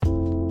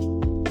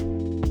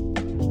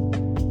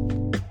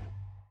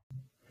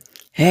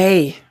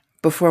Hey,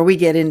 before we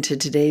get into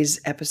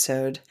today's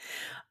episode,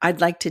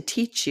 I'd like to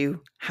teach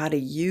you how to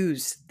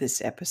use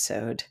this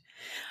episode.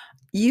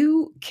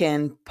 You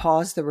can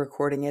pause the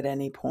recording at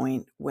any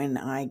point when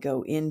I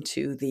go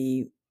into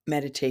the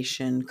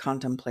meditation,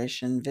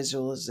 contemplation,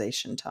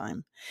 visualization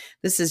time.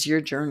 This is your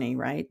journey,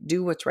 right?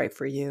 Do what's right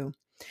for you.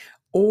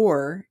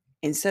 Or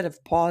instead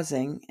of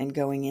pausing and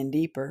going in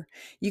deeper,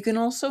 you can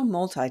also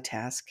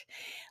multitask,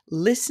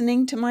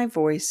 listening to my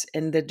voice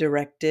and the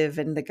directive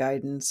and the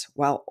guidance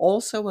while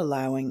also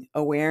allowing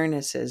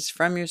awarenesses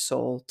from your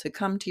soul to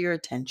come to your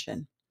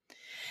attention.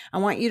 I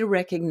want you to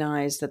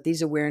recognize that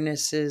these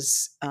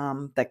awarenesses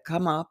that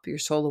come up, your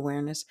soul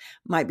awareness,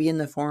 might be in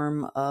the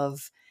form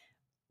of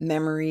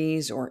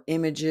memories or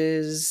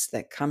images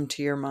that come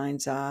to your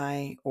mind's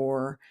eye,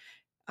 or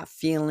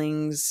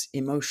feelings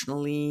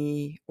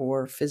emotionally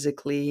or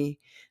physically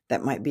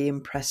that might be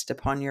impressed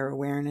upon your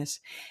awareness.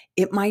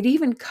 It might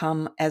even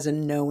come as a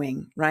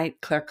knowing, right?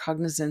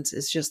 Claircognizance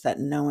is just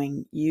that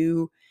knowing.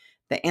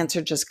 The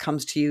answer just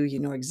comes to you. You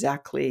know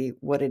exactly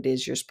what it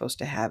is you're supposed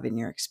to have in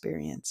your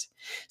experience.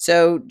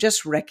 So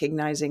just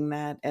recognizing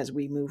that as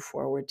we move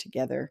forward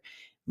together,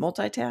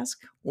 multitask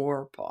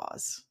or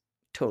pause,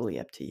 totally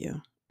up to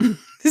you.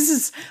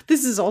 This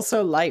is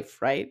also life,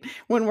 right?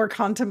 When we're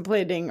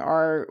contemplating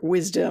our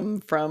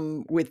wisdom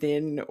from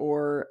within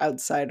or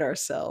outside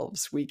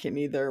ourselves, we can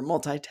either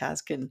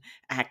multitask and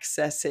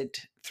access it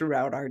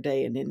throughout our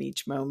day and in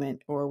each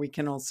moment, or we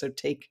can also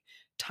take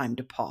time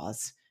to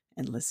pause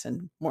and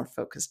listen, more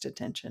focused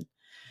attention.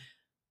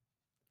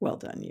 Well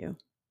done, you.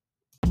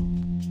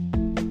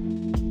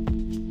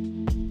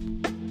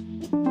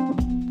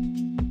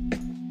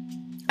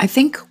 I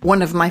think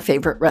one of my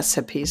favorite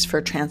recipes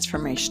for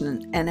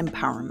transformation and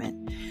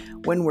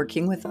empowerment when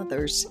working with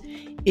others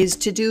is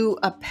to do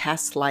a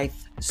past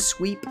life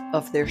sweep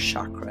of their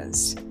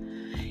chakras.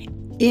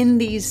 In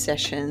these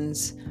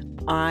sessions,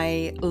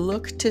 I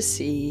look to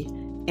see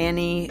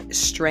any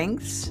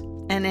strengths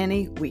and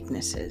any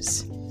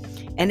weaknesses.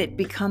 And it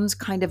becomes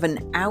kind of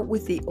an out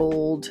with the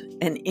old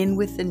and in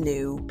with the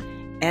new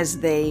as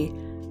they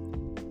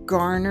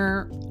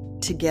garner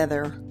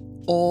together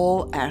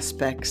all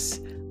aspects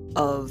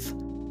of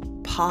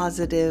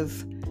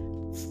positive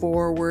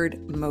forward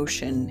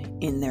motion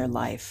in their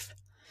life.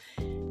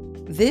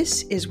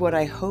 This is what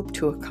I hope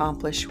to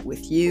accomplish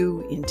with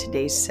you in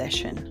today's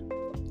session.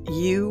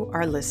 You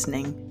are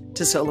listening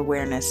to Soul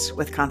Awareness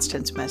with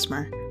Constance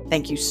Mesmer.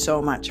 Thank you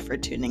so much for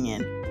tuning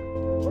in.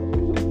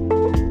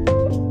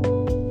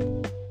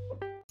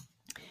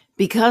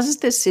 Because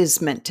this is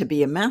meant to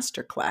be a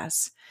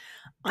masterclass,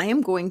 I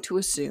am going to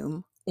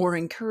assume or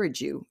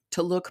encourage you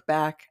to look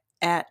back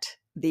at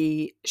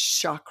the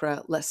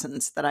chakra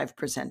lessons that I've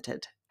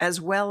presented, as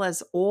well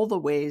as all the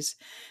ways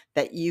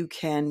that you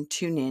can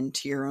tune in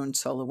to your own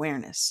soul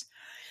awareness.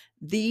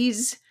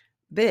 These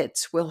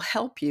bits will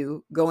help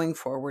you going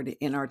forward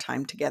in our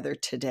time together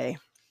today.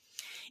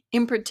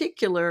 In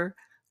particular,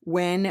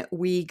 when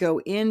we go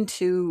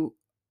into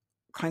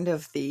kind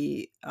of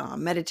the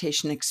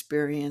meditation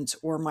experience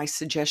or my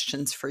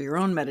suggestions for your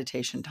own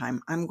meditation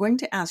time, I'm going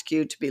to ask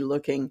you to be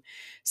looking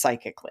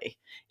psychically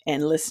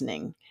and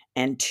listening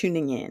and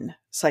tuning in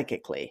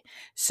psychically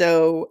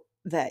so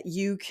that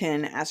you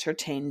can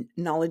ascertain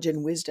knowledge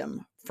and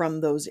wisdom from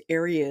those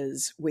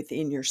areas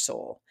within your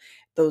soul,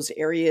 those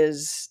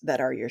areas that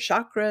are your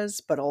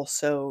chakras, but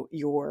also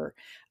your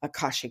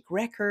Akashic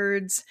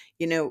records.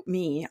 You know,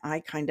 me, I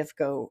kind of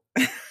go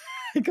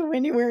go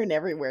anywhere and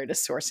everywhere to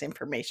source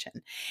information.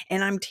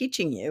 And I'm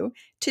teaching you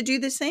to do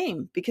the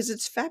same because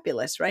it's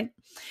fabulous, right?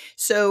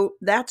 So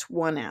that's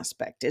one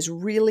aspect, is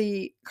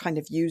really kind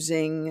of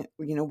using,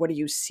 what do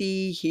you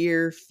see,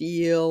 hear,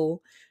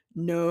 feel,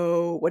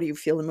 know? What do you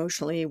feel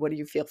emotionally? What do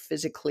you feel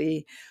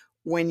physically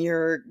when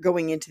you're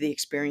going into the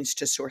experience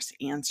to source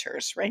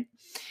answers, right?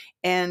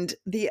 And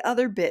the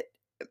other bit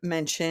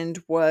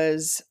mentioned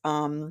was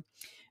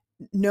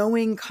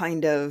knowing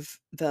kind of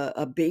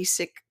a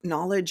basic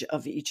knowledge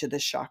of each of the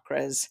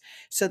chakras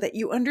so that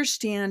you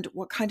understand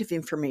what kind of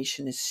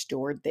information is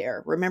stored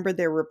there. Remember,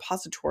 they're a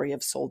repository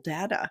of soul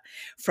data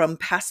from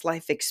past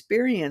life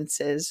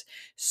experiences.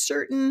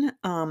 Certain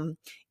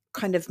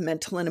kind of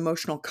mental and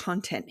emotional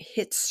content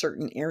hits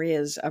certain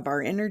areas of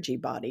our energy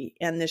body,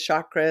 and the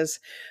chakras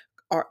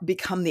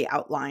become the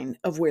outline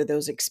of where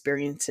those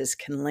experiences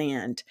can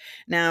land.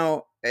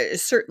 Now,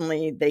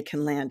 certainly they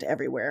can land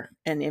everywhere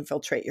and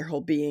infiltrate your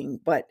whole being.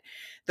 But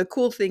the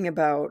cool thing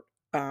about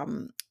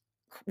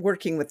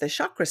working with the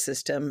chakra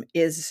system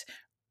is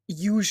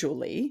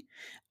usually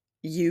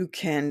you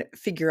can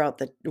figure out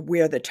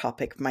where the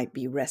topic might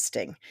be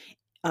resting.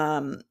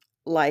 Um,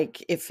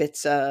 like if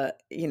it's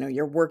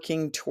you're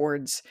working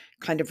towards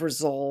kind of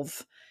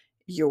resolve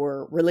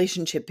your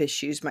relationship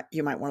issues,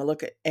 you might want to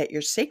look at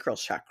your sacral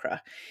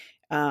chakra,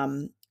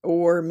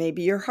 or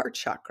maybe your heart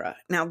chakra.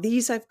 Now,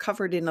 these I've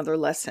covered in other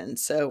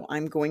lessons, so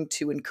I'm going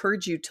to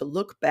encourage you to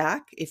look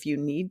back if you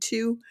need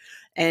to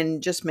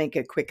and just make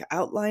a quick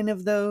outline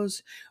of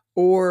those.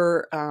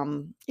 or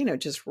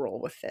just roll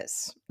with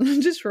this.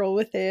 Just roll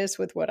with this,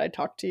 with what I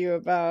talked to you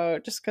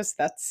about, just because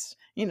that's,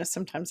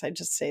 sometimes I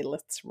just say,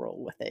 let's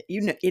roll with it.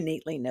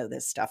 Innately know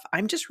this stuff.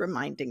 I'm just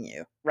reminding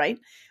you, right?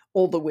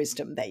 All the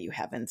wisdom that you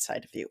have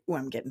inside of you. Oh,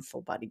 I'm getting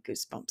full body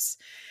goosebumps.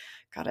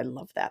 God, I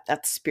love that.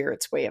 That's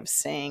spirit's way of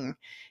saying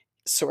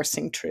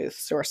sourcing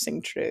truth,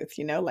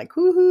 like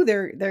woohoo,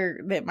 they're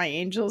my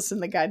angels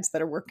and the guides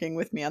that are working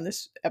with me on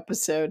this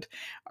episode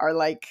are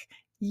like,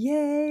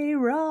 yay,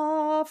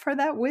 raw for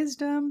that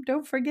wisdom.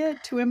 Don't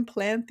forget to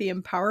implant the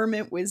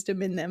empowerment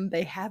wisdom in them.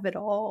 They have it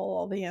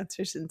all the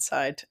answers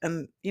inside.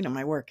 And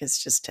my work is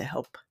just to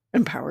help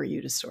empower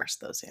you to source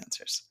those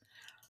answers.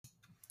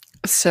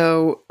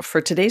 So for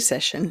today's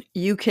session,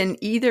 you can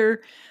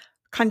either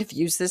kind of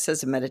use this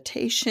as a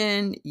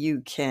meditation.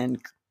 You can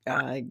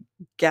uh,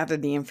 gather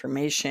the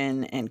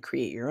information and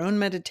create your own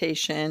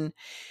meditation.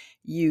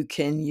 You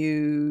can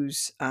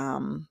use,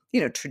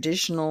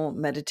 traditional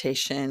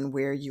meditation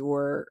where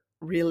you're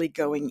really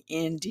going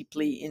in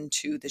deeply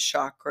into the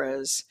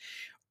chakras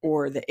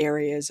or the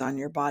areas on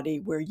your body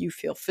where you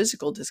feel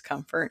physical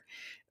discomfort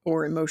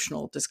or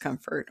emotional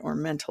discomfort or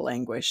mental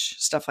anguish,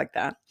 stuff like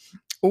that,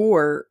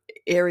 or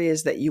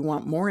areas that you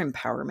want more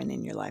empowerment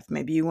in your life.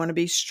 Maybe you want to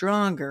be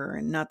stronger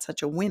and not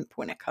such a wimp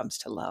when it comes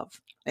to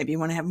love. Maybe you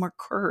want to have more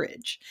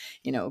courage,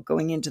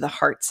 going into the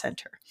heart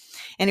center.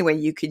 Anyway,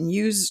 you can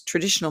use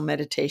traditional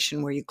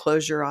meditation where you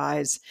close your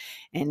eyes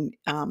and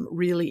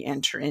really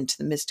enter into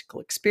the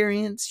mystical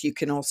experience. You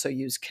can also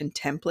use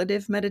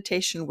contemplative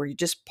meditation where you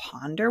just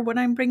ponder what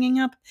I'm bringing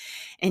up.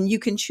 And you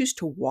can choose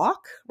to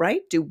walk,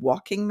 right? Do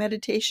walking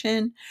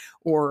meditation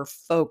or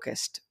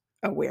focused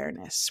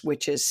awareness,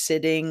 which is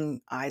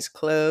sitting, eyes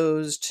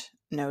closed,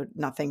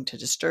 nothing to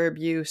disturb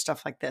you,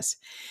 stuff like this.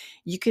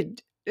 You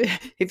could,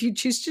 if you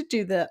choose to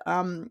do the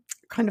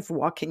kind of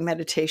walking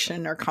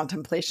meditation or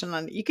contemplation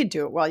on, you could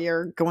do it while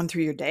you're going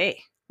through your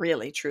day.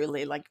 Really,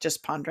 truly, like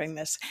just pondering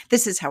this.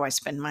 This is how I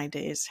spend my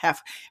days.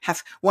 Half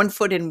one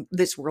foot in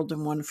this world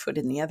and one foot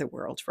in the other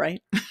world,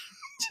 right?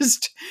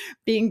 Just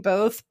being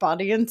both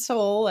body and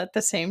soul at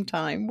the same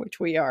time, which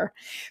we are.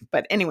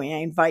 But anyway, I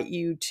invite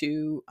you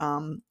to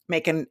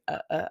make an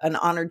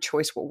honored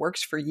choice what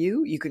works for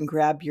you. You can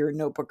grab your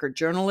notebook or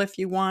journal if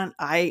you want.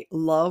 I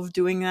love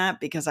doing that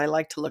because I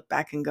like to look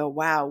back and go,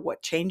 wow,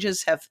 what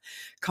changes have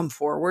come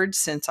forward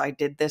since I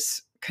did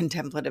this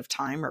contemplative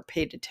time or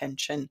paid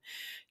attention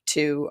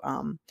to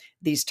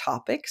these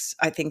topics.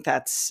 I think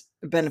that's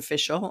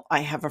beneficial.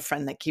 I have a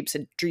friend that keeps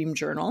a dream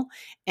journal,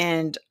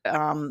 and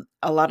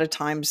a lot of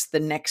times the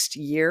next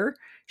year,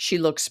 she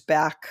looks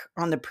back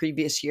on the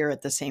previous year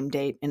at the same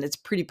date, and it's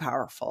pretty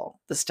powerful.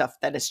 The stuff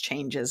that is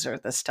changes or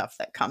the stuff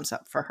that comes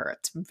up for her.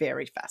 It's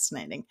very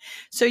fascinating.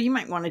 So you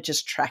might want to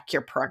just track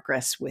your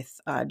progress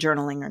with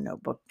journaling or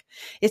notebook.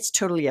 It's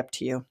totally up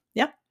to you.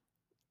 Yep.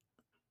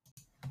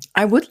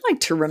 I would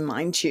like to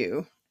remind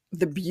you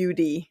the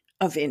beauty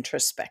of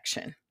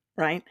introspection,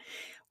 right?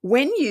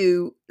 When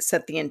you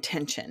set the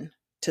intention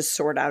to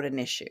sort out an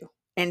issue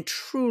and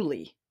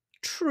truly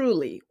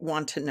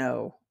want to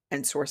know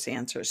and source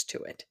answers to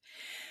it,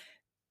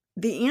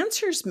 the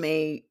answers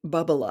may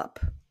bubble up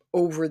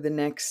over the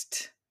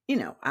next,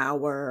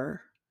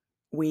 hour,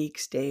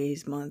 weeks,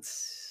 days,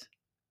 months.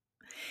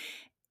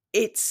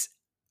 It's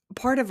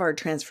part of our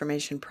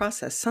transformation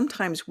process.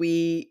 Sometimes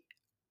we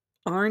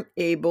aren't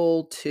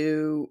able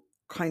to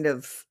kind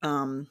of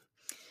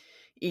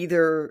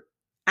either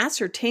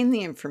ascertain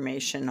the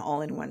information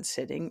all in one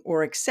sitting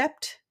or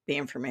accept the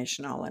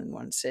information all in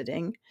one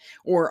sitting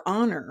or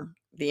honor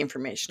the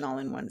information all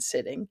in one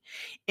sitting.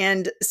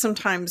 And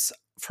sometimes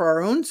for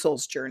our own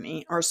soul's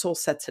journey, our soul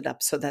sets it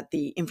up so that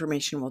the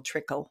information will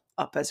trickle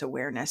up as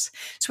awareness.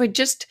 So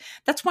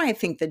that's why I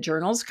think the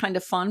journal's kind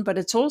of fun, but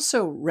it's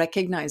also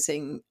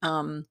recognizing,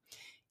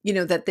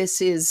 that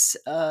this is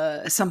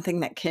something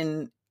that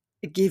can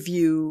give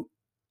you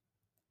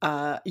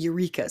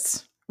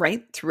eurekas,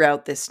 right?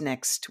 Throughout this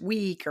next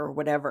week or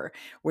whatever,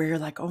 where you're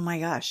like, oh my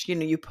gosh,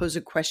 you pose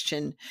a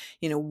question,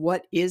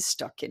 what is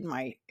stuck in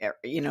my,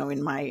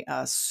 in my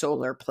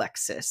solar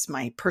plexus,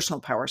 my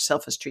personal power,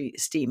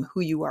 self-esteem,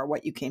 who you are,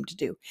 what you came to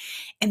do.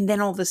 And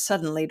then all of a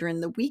sudden later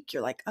in the week,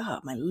 you're like, oh,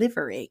 my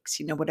liver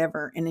aches,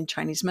 whatever. And in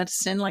Chinese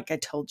medicine, like I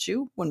told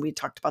you, when we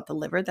talked about the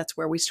liver, that's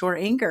where we store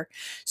anger.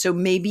 So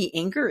maybe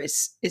anger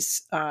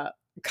is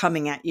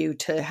coming at you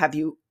to have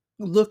you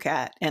look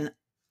at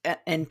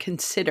and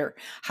consider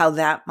how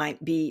that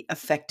might be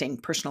affecting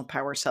personal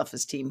power,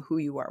 self-esteem, who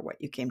you are,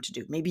 what you came to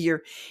do. Maybe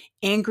you're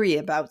angry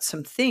about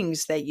some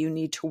things that you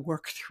need to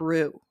work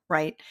through,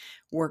 right?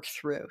 Work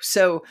through.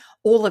 So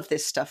all of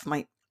this stuff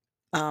might,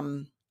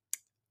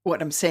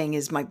 what I'm saying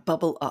is might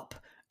bubble up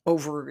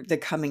over the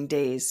coming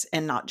days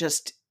and not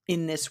just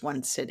in this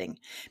one sitting,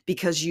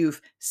 because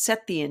you've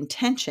set the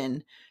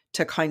intention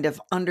to kind of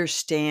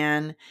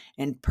understand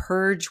and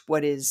purge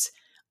what is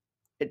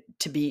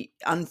to be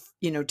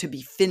to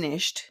be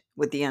finished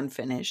with the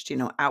unfinished,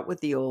 out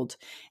with the old,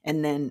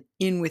 and then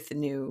in with the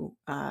new,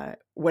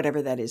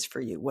 whatever that is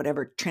for you,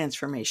 whatever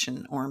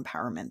transformation or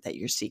empowerment that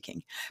you're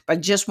seeking. But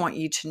I just want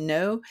you to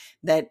know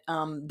that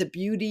the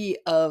beauty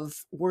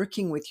of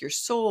working with your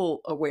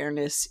soul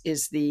awareness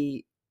is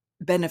the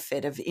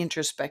benefit of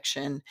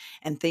introspection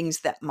and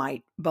things that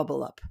might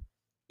bubble up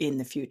in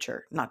the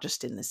future, not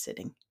just in the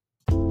sitting.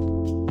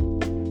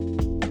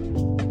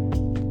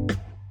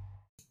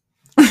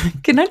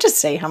 Can I just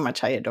say how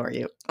much I adore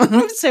you?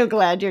 I'm so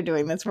glad you're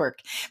doing this work.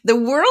 The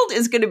world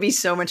is going to be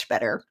so much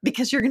better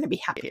because you're going to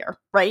be happier,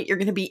 right? You're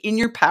going to be in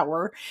your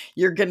power.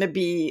 You're going to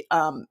be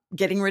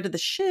getting rid of the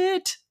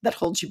shit that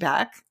holds you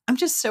back. I'm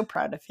just so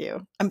proud of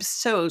you. I'm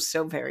so,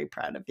 so very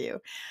proud of you.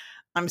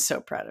 I'm so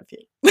proud of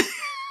you.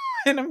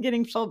 And I'm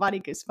getting full body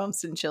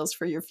goosebumps and chills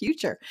for your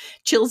future.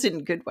 Chills in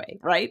a good way,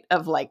 right?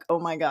 Of like, oh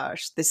my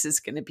gosh, this is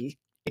going to be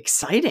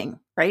exciting,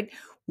 right?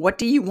 What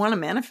do you want to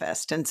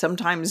manifest? And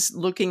sometimes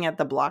looking at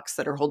the blocks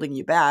that are holding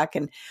you back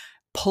and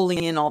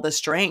pulling in all the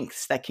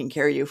strengths that can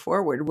carry you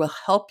forward will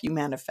help you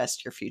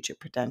manifest your future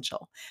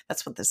potential.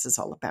 That's what this is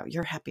all about,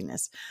 your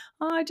happiness.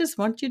 Oh, I just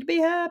want you to be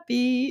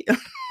happy.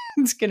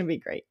 It's going to be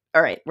great.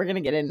 All right, we're going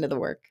to get into the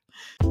work.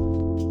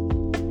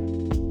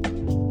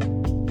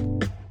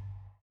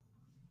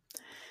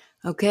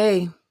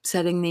 Okay,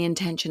 setting the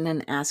intention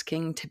and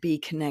asking to be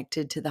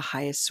connected to the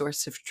highest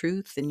source of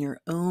truth in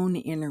your own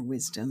inner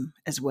wisdom,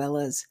 as well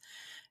as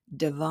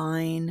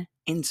divine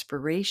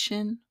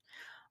inspiration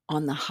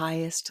on the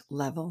highest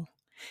level,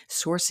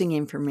 sourcing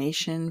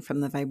information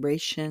from the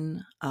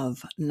vibration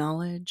of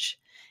knowledge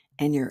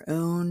and your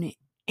own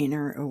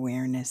inner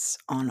awareness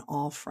on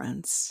all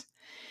fronts,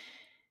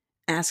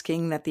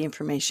 asking that the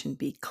information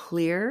be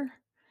clear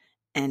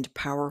and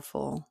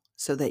powerful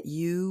so that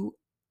you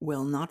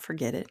will not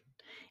forget it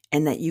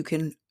and that you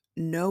can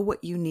know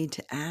what you need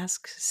to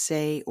ask,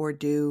 say, or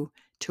do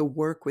to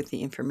work with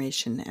the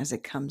information as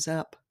it comes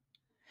up.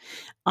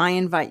 I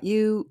invite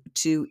you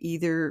to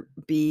either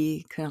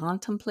be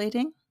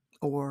contemplating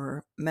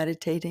or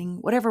meditating,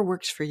 whatever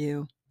works for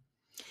you.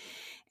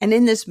 And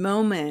in this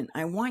moment,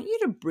 I want you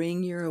to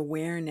bring your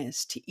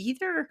awareness to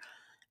either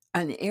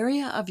an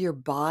area of your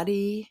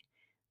body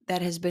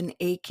that has been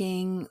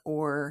aching,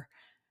 or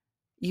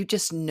you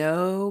just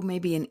know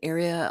maybe an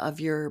area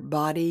of your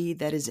body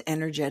that is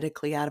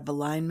energetically out of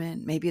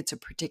alignment. Maybe it's a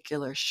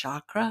particular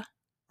chakra,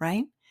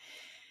 right?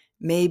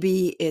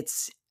 Maybe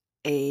it's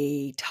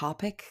a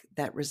topic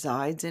that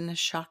resides in a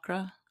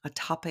chakra, a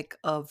topic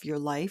of your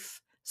life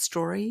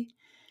story.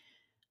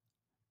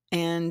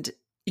 And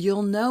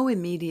you'll know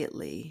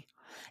immediately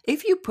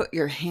if you put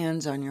your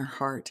hands on your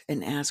heart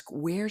and ask,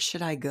 where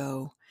should I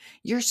go?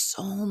 Your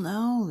soul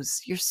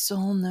knows. Your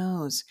soul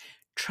knows.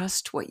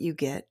 Trust what you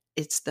get.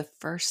 It's the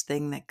first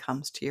thing that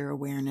comes to your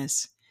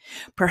awareness.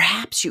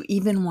 Perhaps you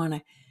even want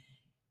to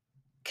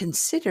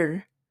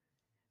consider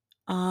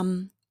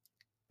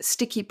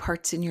sticky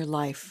parts in your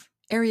life,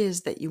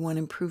 areas that you want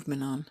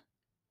improvement on.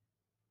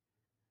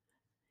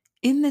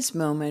 In this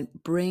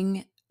moment,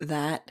 bring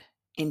that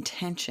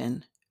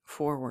intention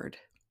forward.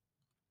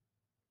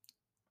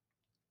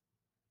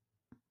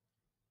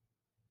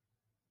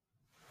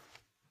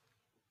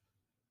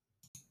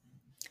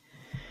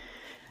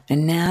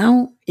 And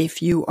now,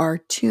 if you are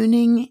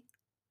tuning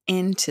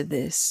into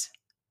this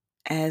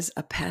as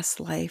a past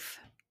life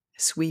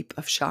sweep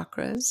of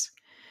chakras,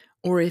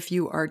 or if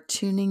you are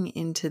tuning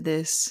into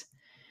this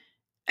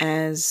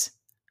as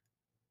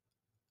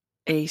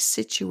a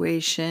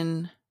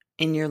situation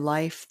in your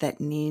life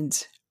that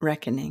needs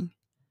reckoning,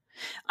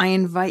 I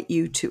invite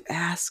you to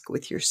ask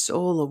with your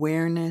soul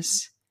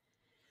awareness,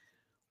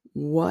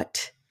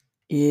 what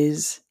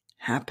is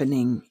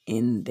happening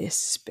in this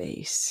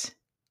space?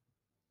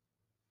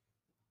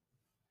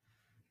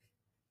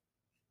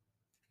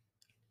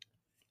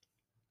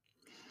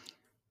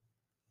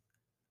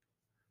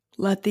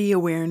 Let the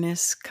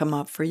awareness come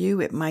up for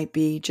you. It might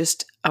be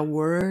just a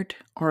word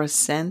or a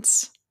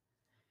sense.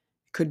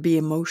 It could be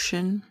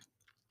emotion.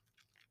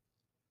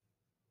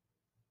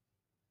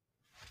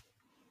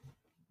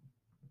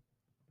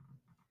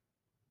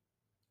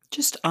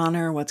 Just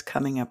honor what's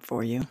coming up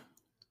for you.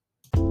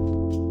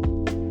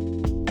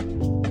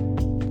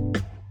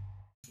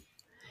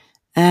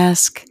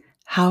 Ask,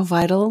 how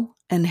vital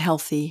and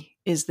healthy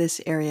is this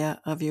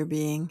area of your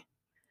being?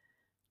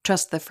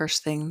 Trust the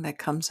first thing that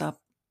comes up.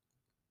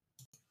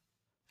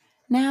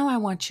 Now I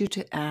want you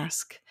to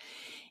ask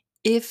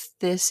if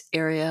this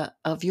area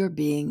of your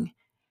being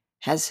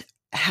has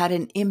had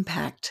an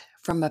impact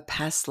from a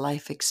past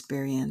life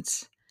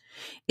experience.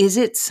 Is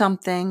it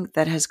something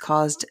that has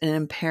caused an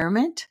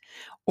impairment,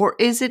 or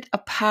is it a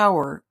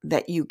power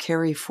that you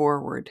carry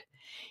forward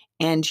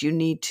and you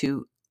need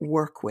to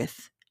work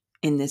with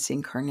in this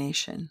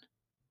incarnation?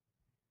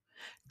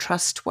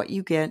 Trust what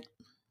you get,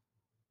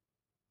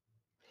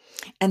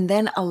 and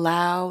then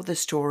allow the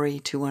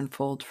story to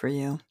unfold for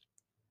you.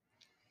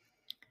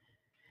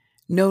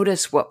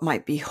 Notice what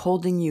might be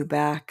holding you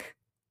back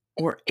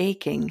or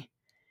aching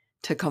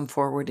to come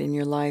forward in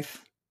your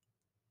life.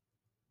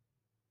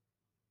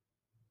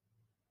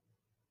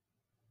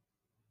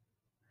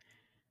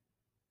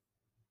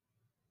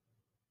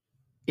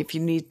 If you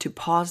need to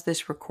pause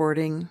this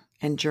recording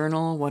and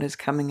journal what is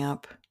coming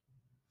up,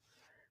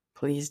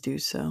 please do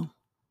so.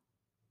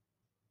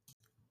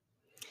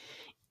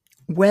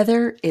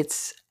 Whether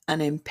it's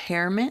an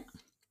impairment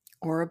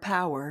or a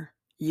power,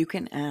 you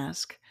can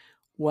ask,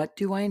 what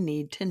do I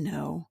need to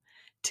know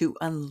to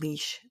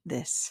unleash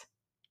this?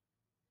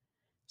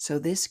 So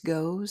this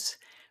goes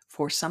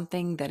for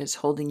something that is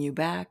holding you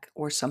back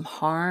or some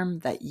harm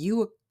that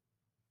you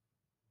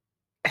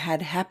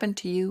had happened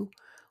to you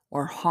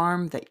or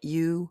harm that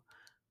you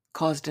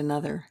caused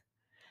another.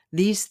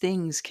 These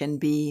things can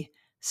be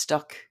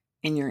stuck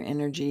in your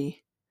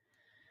energy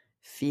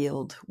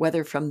field,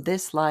 whether from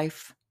this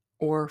life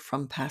or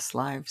from past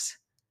lives.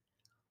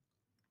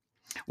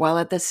 While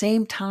at the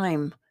same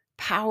time,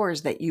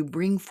 powers that you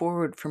bring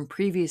forward from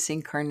previous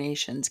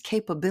incarnations,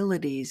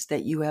 capabilities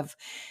that you have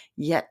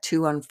yet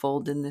to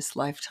unfold in this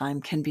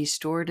lifetime can be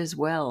stored as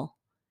well.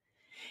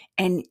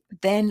 And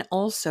then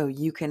also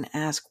you can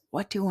ask,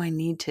 what do I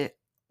need to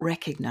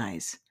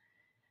recognize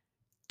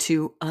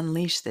to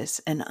unleash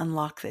this and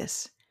unlock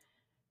this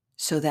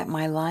so that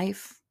my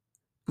life,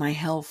 my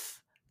health,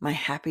 my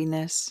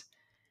happiness,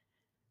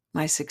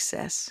 my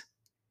success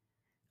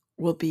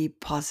will be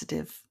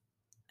positive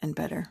and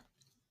better?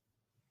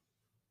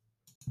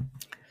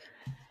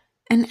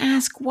 And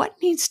ask, what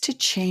needs to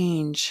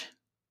change?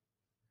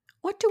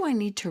 What do I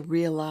need to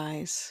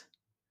realize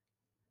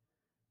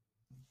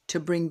to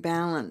bring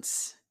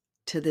balance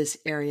to this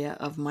area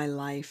of my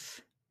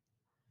life,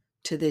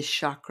 to this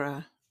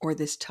chakra or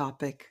this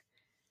topic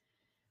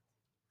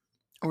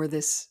or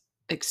this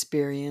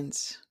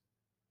experience?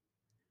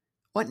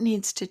 What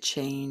needs to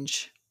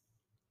change?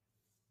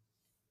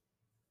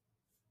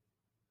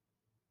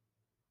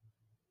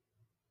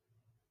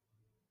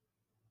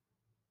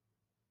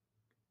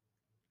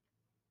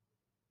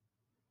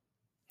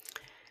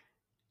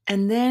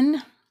 And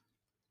then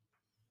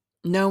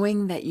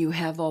knowing that you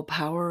have all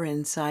power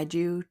inside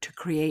you to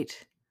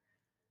create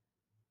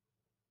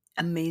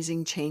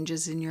amazing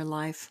changes in your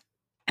life,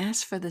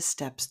 ask for the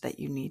steps that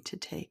you need to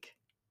take.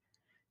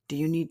 Do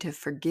you need to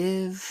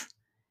forgive?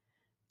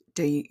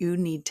 Do you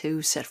need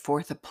to set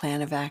forth a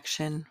plan of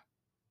action?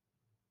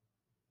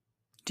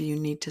 Do you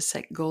need to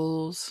set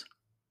goals?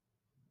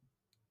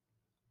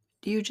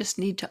 Do you just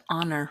need to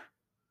honor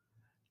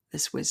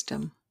this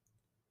wisdom?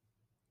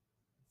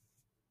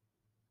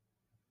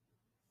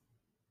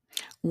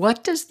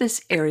 What does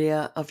this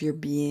area of your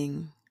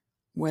being,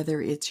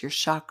 whether it's your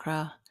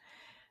chakra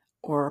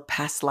or a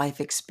past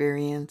life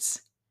experience,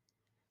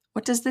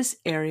 what does this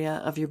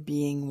area of your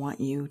being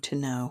want you to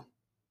know?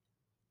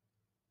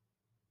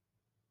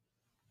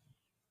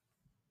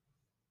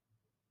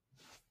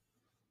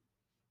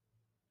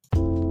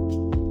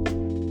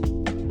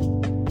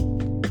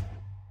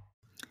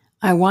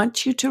 I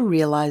want you to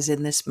realize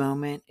in this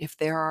moment if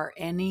there are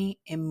any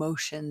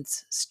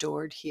emotions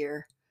stored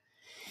here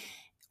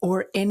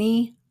or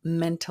any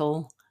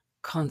mental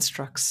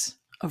constructs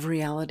of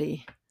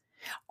reality.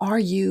 Are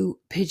you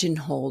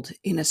pigeonholed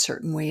in a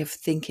certain way of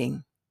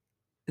thinking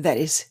that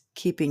is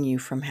keeping you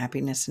from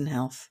happiness and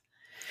health?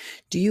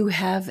 Do you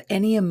have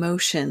any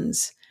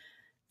emotions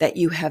that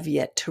you have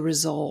yet to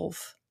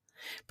resolve?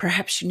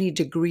 Perhaps you need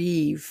to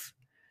grieve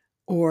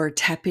or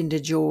tap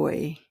into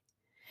joy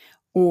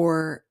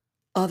or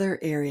other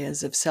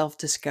areas of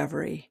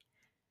self-discovery,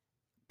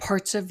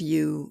 parts of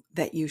you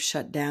that you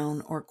shut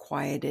down or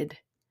quieted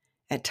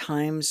at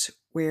times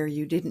where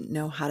you didn't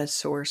know how to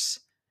source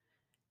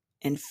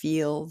and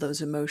feel those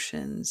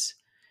emotions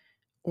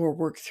or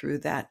work through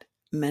that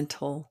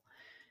mental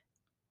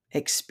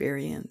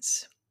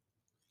experience.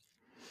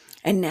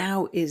 And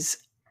now is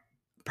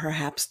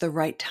perhaps the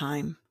right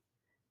time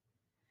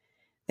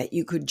that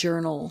you could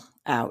journal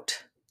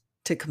out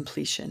to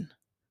completion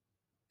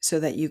so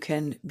that you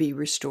can be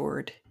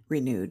restored,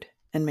 renewed,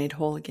 and made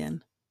whole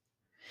again.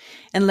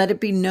 And let it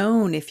be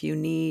known if you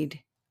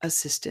need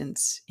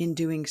assistance in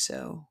doing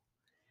so,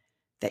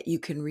 that you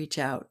can reach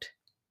out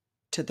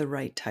to the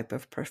right type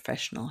of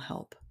professional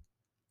help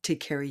to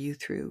carry you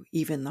through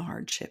even the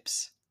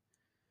hardships.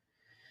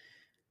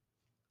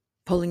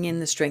 Pulling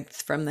in the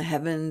strength from the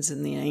heavens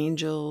and the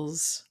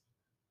angels,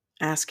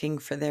 asking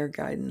for their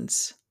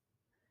guidance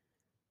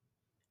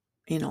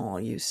in all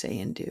you say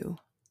and do,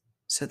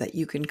 so that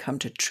you can come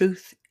to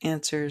truth,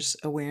 answers,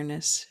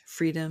 awareness,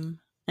 freedom,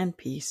 and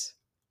peace.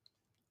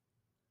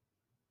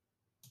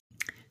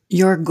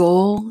 Your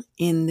goal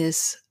in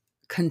this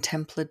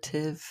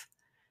contemplative,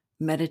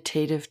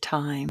 meditative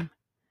time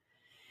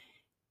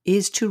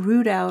is to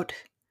root out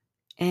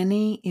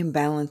any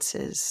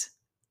imbalances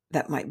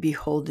that might be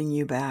holding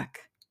you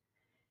back.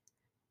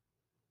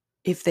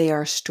 If they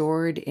are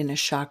stored in a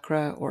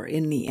chakra or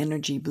in the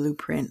energy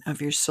blueprint of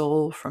your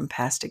soul from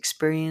past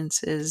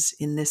experiences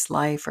in this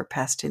life or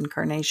past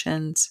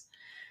incarnations,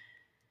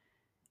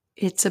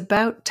 it's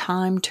about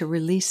time to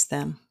release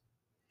them,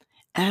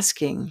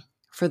 asking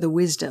for the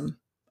wisdom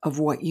of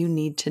what you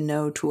need to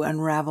know to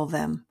unravel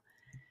them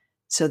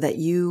so that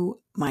you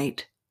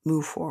might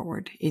move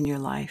forward in your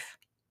life.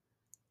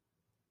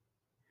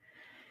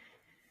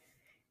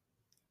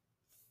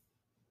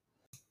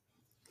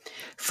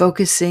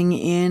 focusing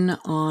in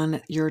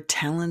on your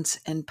talents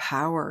and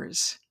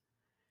powers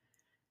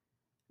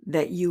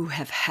that you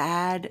have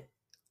had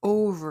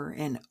over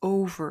and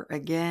over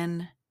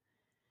again,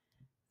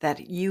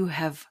 that you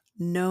have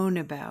known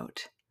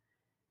about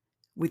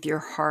with your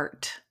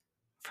heart,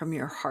 from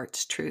your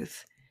heart's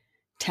truth,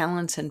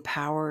 talents and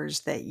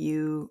powers that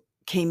you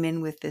came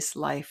in with this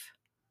life,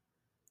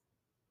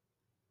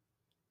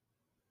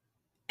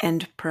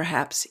 and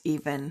perhaps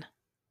even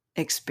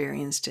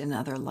experienced in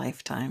other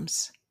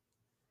lifetimes.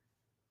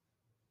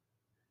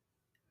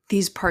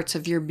 These parts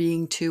of your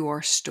being too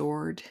are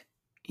stored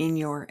in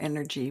your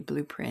energy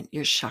blueprint,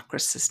 your chakra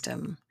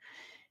system,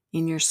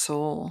 in your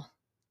soul.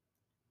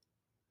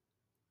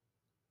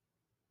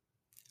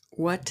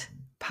 What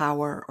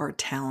power or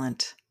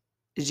talent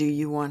do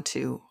you want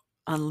to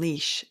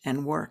unleash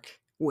and work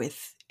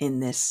with in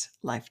this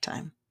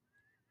lifetime?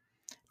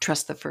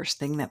 Trust the first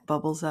thing that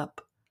bubbles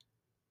up.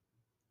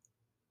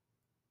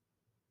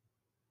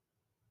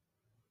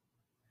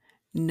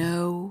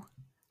 Know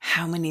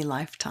how many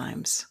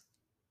lifetimes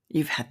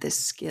you've had this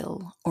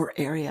skill or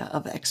area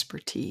of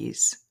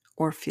expertise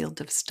or field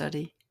of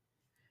study.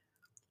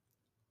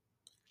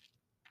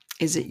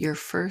 Is it your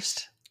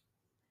first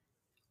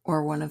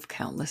or one of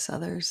countless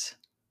others?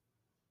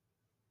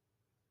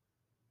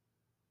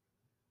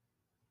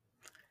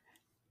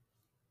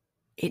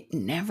 It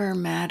never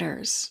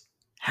matters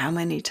how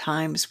many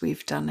times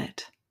we've done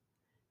it.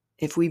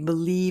 If we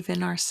believe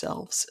in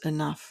ourselves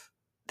enough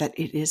that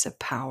it is a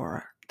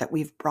power that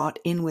we've brought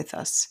in with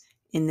us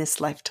in this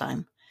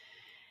lifetime,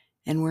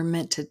 and we're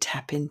meant to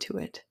tap into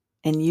it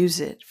and use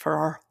it for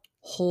our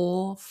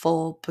whole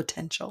full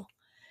potential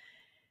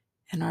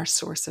and our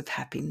source of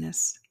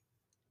happiness,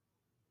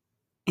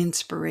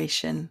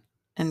 inspiration,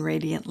 and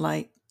radiant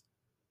light.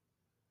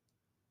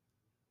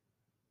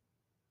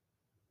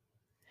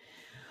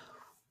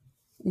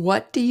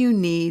 What do you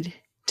need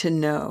to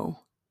know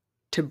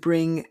to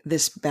bring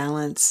this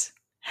balance,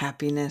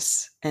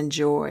 happiness, and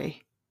joy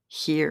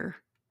here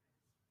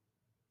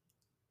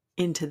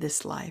into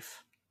this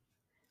life?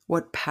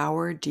 What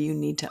power do you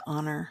need to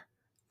honor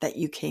that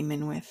you came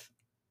in with?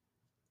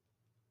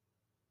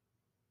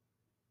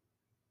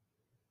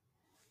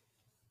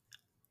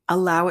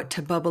 Allow it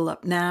to bubble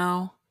up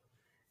now,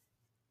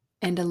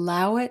 and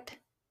allow it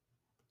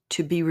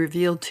to be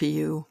revealed to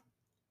you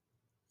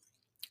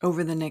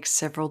over the next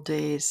several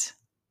days,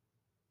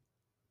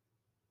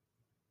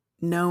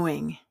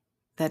 knowing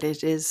that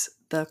it is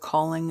the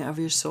calling of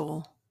your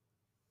soul,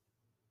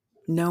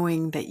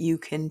 knowing that you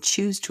can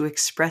choose to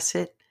express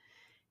it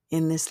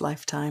in this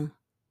lifetime,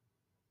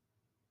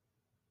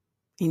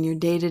 in your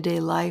day-to-day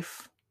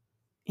life,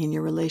 in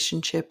your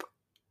relationship,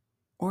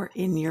 or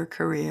in your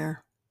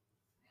career.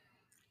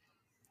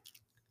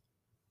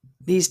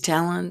 These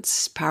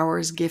talents,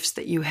 powers, gifts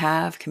that you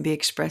have can be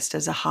expressed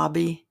as a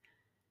hobby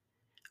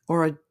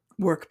or a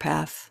work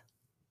path.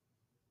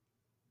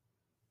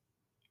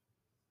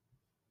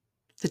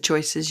 The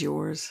choice is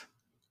yours.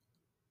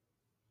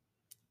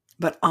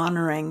 But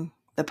honoring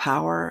the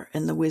power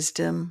and the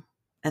wisdom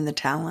and the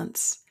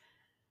talents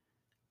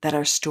that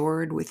are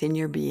stored within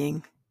your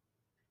being,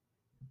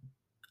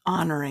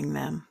 honoring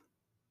them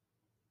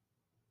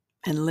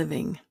and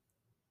living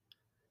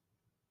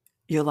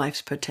your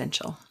life's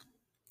potential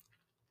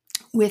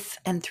with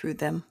and through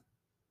them,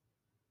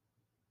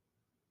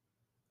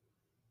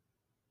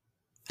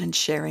 and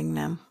sharing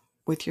them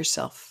with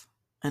yourself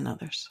and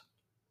others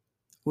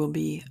will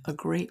be a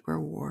great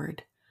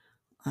reward,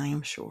 I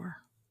am sure.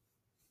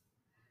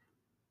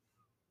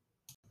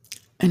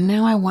 And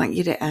now I want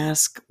you to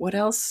ask, what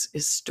else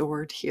is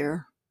stored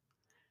here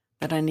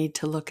that I need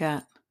to look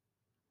at?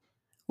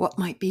 What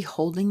might be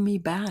holding me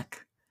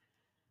back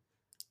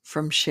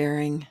from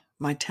sharing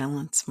my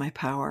talents, my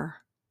power,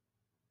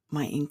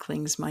 my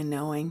inklings, my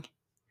knowing,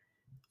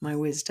 my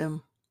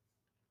wisdom,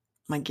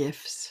 my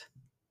gifts?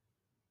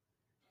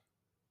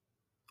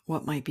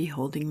 What might be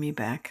holding me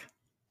back?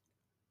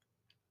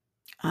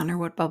 Honor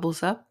what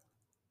bubbles up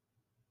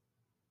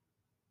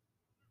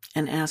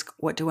and ask,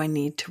 what do I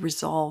need to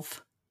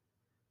resolve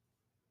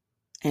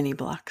any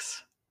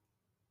blocks?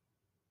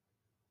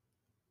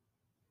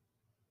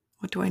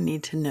 What do I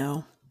need to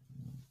know?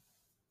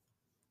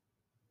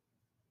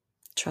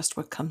 Trust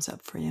what comes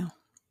up for you.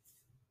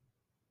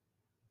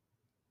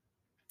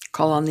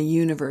 Call on the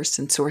universe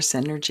and source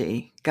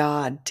energy,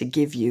 God, to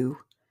give you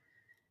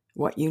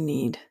what you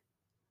need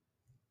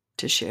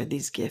to share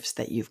these gifts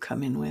that you've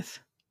come in with.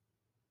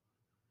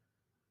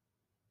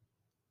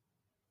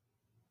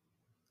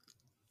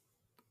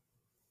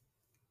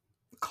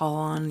 Call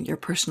on your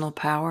personal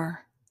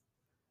power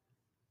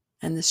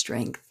and the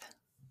strength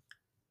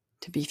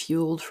to be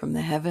fueled from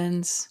the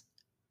heavens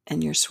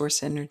and your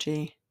source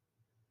energy,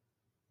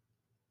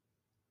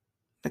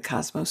 the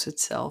cosmos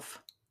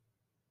itself,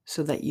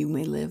 so that you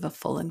may live a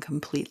full and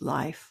complete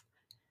life.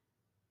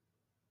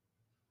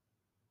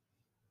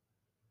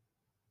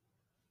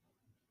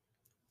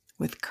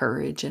 With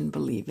courage and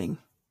believing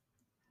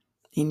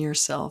in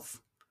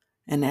yourself.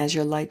 And as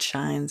your light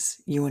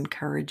shines, you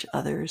encourage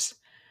others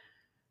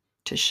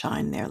to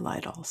shine their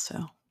light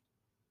also.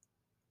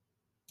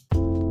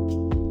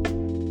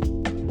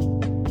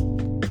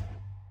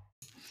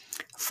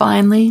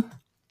 Finally,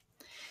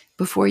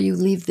 before you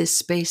leave this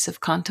space of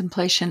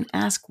contemplation,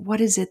 ask,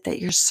 what is it that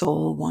your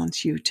soul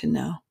wants you to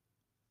know?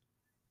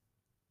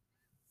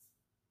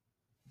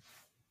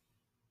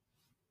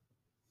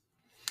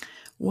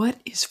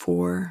 What is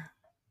for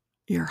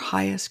your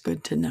highest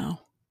good to know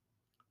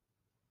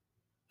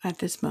at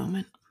this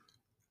moment?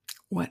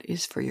 What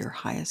is for your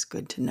highest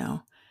good to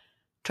know?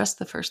 Trust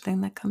the first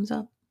thing that comes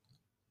up.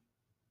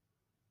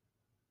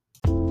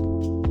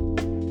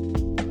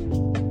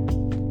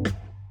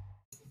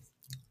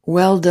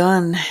 Well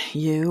done,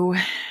 you.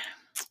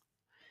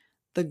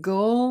 The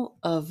goal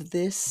of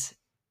this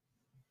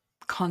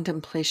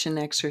contemplation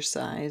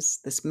exercise,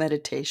 this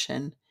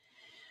meditation,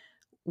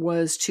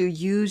 was to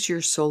use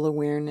your soul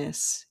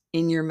awareness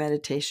in your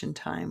meditation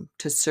time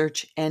to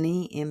search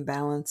any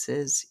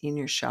imbalances in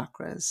your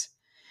chakras,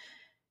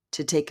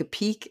 to take a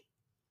peek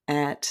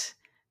at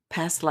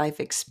past life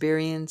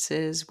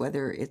experiences,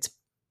 whether it's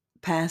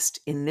past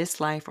in this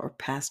life or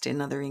past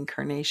in other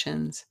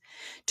incarnations,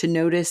 to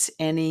notice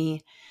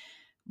any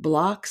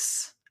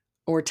blocks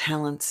or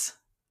talents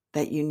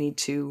that you need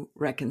to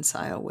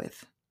reconcile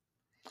with.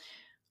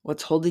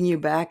 What's holding you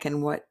back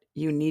and what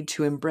you need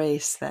to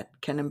embrace that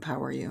can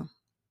empower you.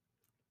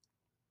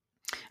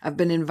 I've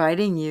been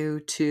inviting you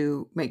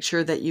to make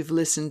sure that you've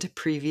listened to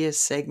previous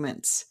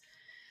segments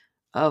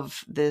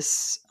of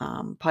this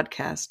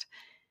podcast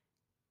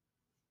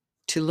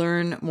to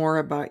learn more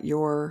about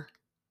your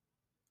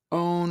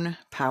own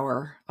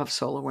power of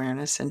soul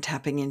awareness and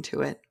tapping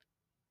into it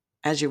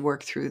as you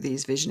work through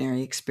these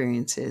visionary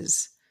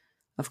experiences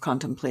of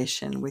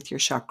contemplation with your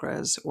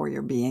chakras or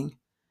your being.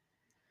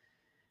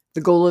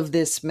 The goal of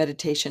this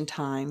meditation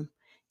time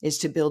is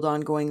to build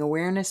ongoing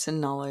awareness and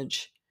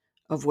knowledge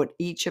of what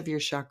each of your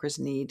chakras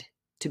need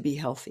to be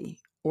healthy,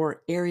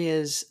 or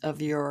areas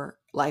of your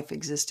life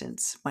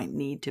existence might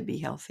need to be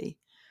healthy.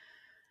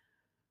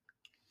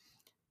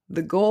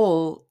 The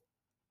goal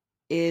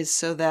is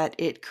so that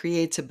it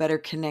creates a better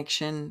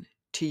connection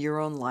to your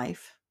own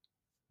life,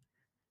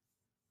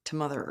 to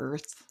Mother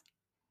Earth,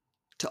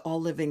 to all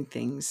living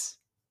things,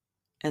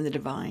 and the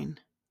divine.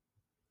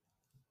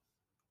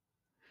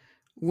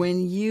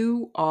 When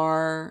you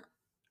are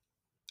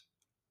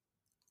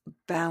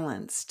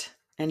balanced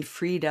and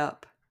freed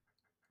up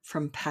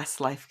from past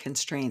life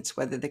constraints,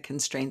 whether the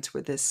constraints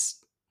were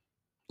this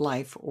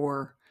life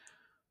or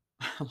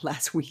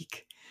last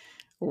week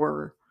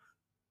or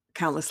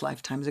countless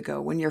lifetimes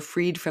ago, when you're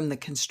freed from the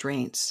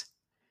constraints,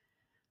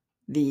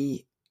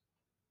 the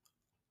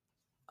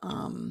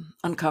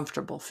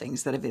uncomfortable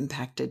things that have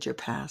impacted your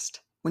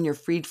past, when you're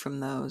freed from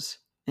those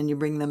and you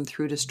bring them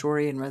through to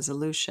story and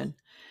resolution,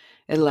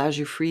 it allows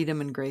you freedom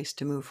and grace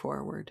to move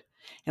forward.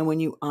 And when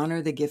you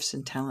honor the gifts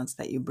and talents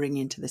that you bring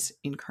into this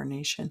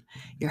incarnation,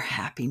 your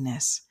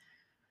happiness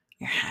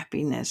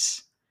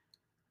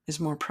is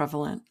more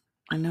prevalent.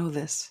 I know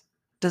this.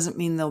 Doesn't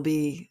mean there'll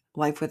be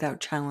life without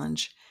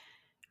challenge,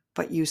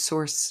 but you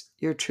source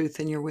your truth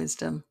and your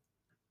wisdom,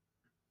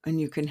 and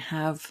you can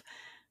have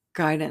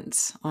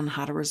guidance on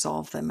how to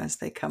resolve them as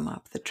they come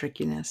up, the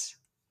trickiness.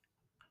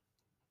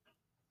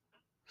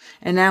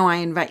 And now I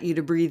invite you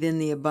to breathe in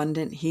the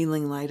abundant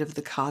healing light of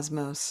the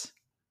cosmos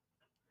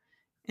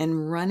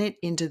and run it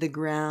into the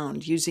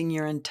ground using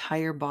your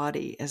entire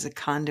body as a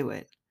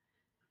conduit,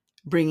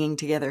 bringing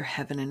together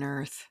heaven and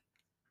earth.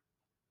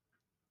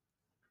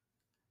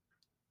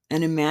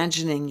 And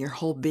imagining your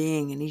whole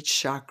being and each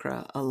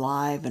chakra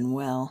alive and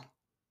well,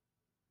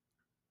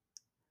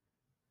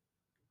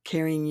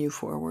 carrying you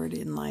forward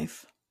in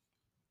life.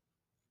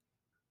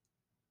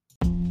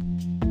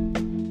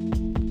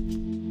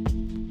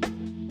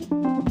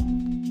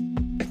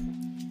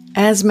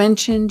 As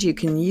mentioned, you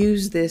can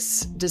use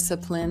this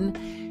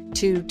discipline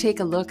to take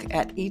a look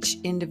at each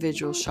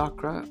individual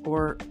chakra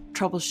or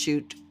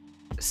troubleshoot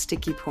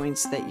sticky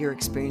points that you're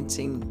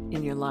experiencing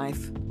in your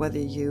life, whether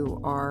you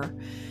are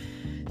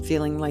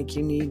feeling like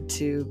you need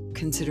to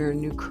consider a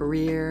new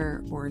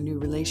career or a new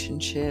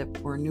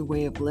relationship or a new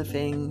way of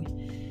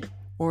living,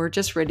 or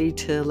just ready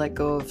to let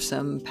go of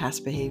some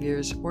past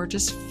behaviors, or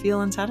just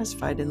feel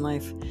unsatisfied in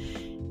life.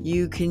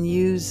 You can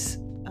use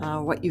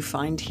what you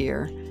find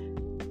here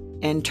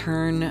and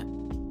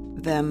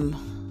turn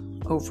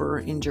them over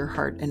into your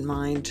heart and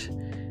mind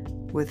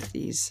with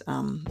these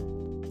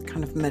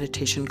kind of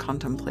meditation,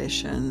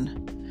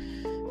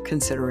 contemplation,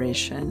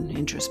 consideration,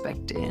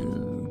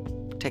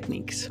 introspecting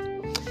techniques.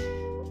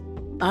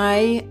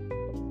 I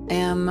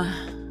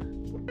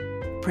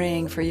am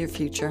praying for your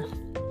future,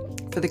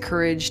 for the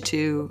courage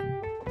to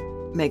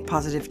make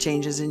positive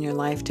changes in your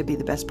life, to be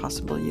the best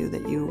possible you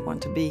that you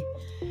want to be.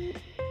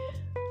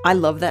 I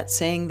love that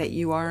saying that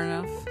you are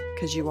enough,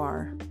 because you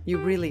are. You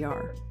really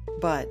are.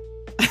 But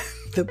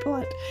the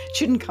but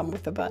shouldn't come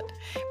with the but.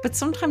 But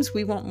sometimes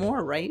we want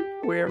more, right?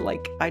 We're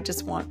like, I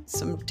just want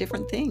some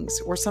different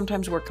things. Or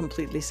sometimes we're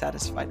completely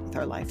satisfied with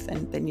our life.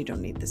 Then you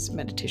don't need this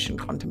meditation,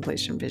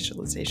 contemplation,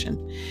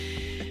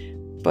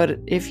 visualization. But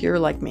if you're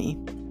like me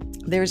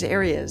there's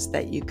areas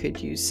that you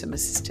could use some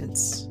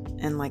assistance.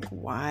 And like,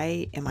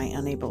 why am I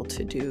unable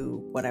to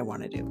do what I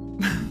want to do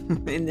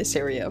in this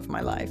area of my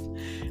life?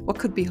 What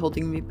could be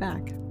holding me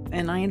back?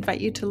 And I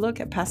invite you to look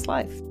at past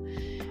life.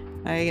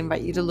 I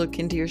invite you to look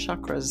into your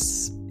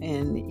chakras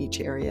in each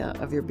area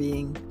of your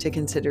being to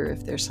consider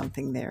if there's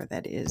something there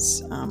that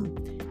is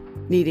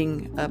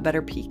needing a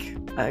better peek,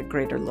 a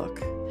greater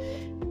look.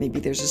 Maybe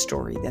there's a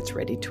story that's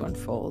ready to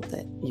unfold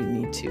that you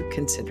need to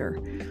consider,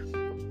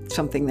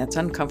 something that's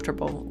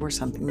uncomfortable or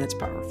something that's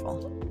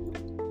powerful.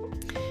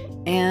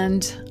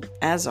 And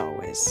as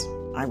always,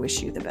 I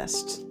wish you the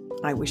best.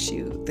 I wish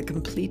you the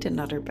complete and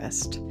utter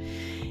best.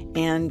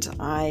 And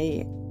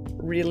I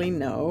really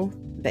know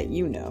that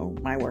you know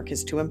my work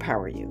is to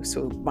empower you.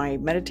 So my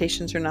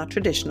meditations are not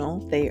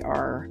traditional. They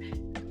are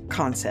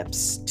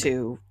concepts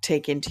to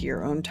take into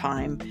your own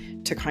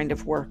time to kind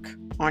of work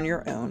on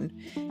your own,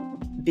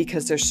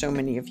 because there's so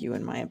many of you,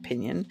 in my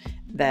opinion,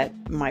 that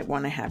might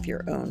want to have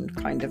your own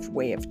kind of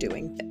way of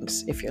doing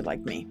things if you're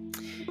like me.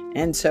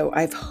 And so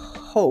I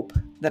hope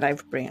that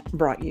I've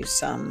brought you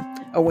some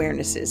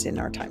awarenesses in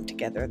our time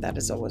together. That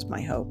is always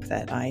my hope,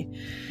 that I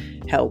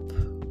help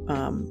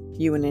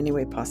you in any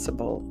way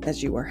possible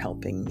as you are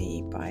helping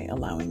me by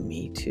allowing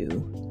me to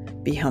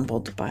be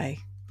humbled by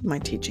my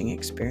teaching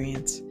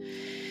experience.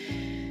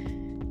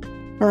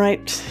 All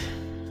right.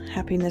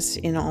 Happiness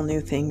in all new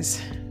things.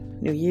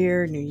 New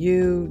year, new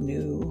you,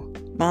 new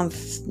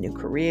month, new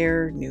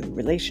career, new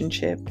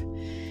relationship,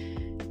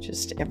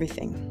 just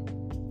everything.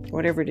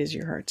 Whatever it is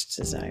your heart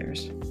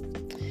desires.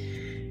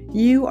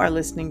 You are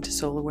listening to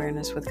Soul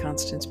Awareness with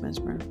Constance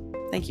Mesmer.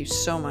 Thank you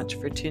so much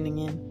for tuning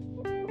in.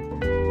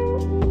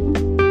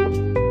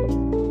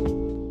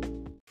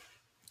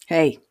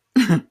 Hey,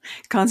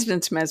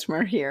 Constance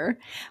Mesmer here.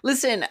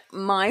 Listen,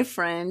 my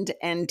friend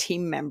and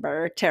team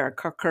member, Tara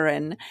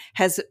Corcoran,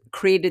 has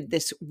created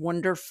this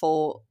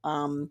wonderful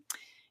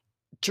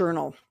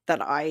journal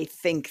that I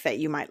think that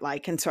you might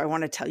like. And so I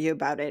want to tell you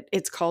about it.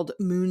 It's called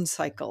Moon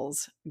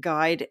Cycles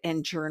Guide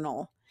and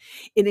Journal.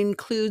 It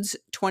includes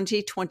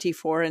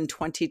 2024 and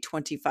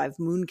 2025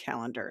 moon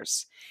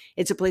calendars.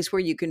 It's a place where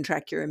you can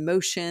track your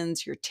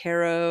emotions, your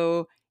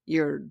tarot,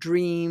 your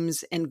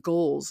dreams, and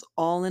goals,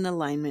 all in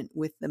alignment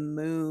with the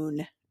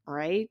moon,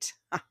 right?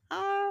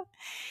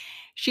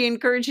 She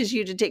encourages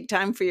you to take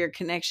time for your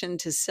connection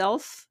to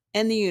self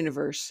and the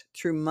universe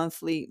through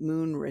monthly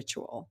moon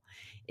ritual.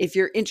 If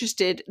you're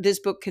interested, this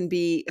book can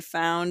be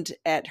found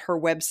at her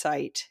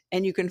website,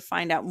 and you can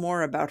find out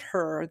more about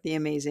her, the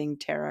amazing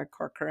Tara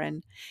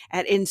Corcoran,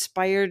 at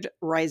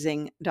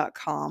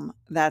inspiredrising.com.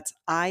 That's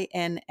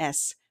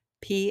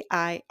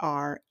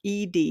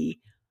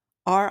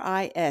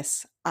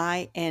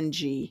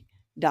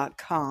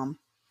INSPIREDRISING.com.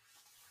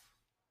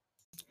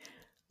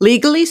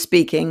 Legally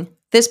speaking,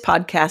 this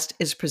podcast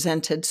is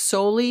presented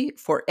solely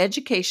for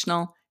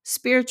educational,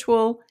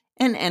 spiritual,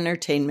 and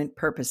entertainment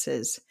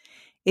purposes.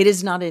 It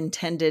is not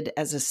intended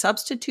as a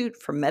substitute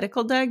for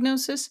medical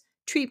diagnosis,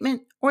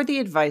 treatment, or the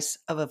advice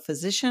of a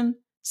physician,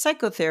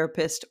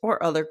 psychotherapist,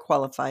 or other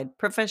qualified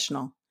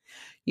professional.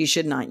 You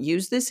should not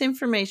use this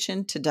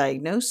information to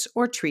diagnose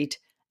or treat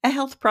a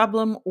health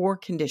problem or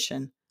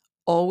condition.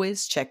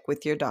 Always check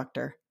with your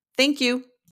doctor. Thank you.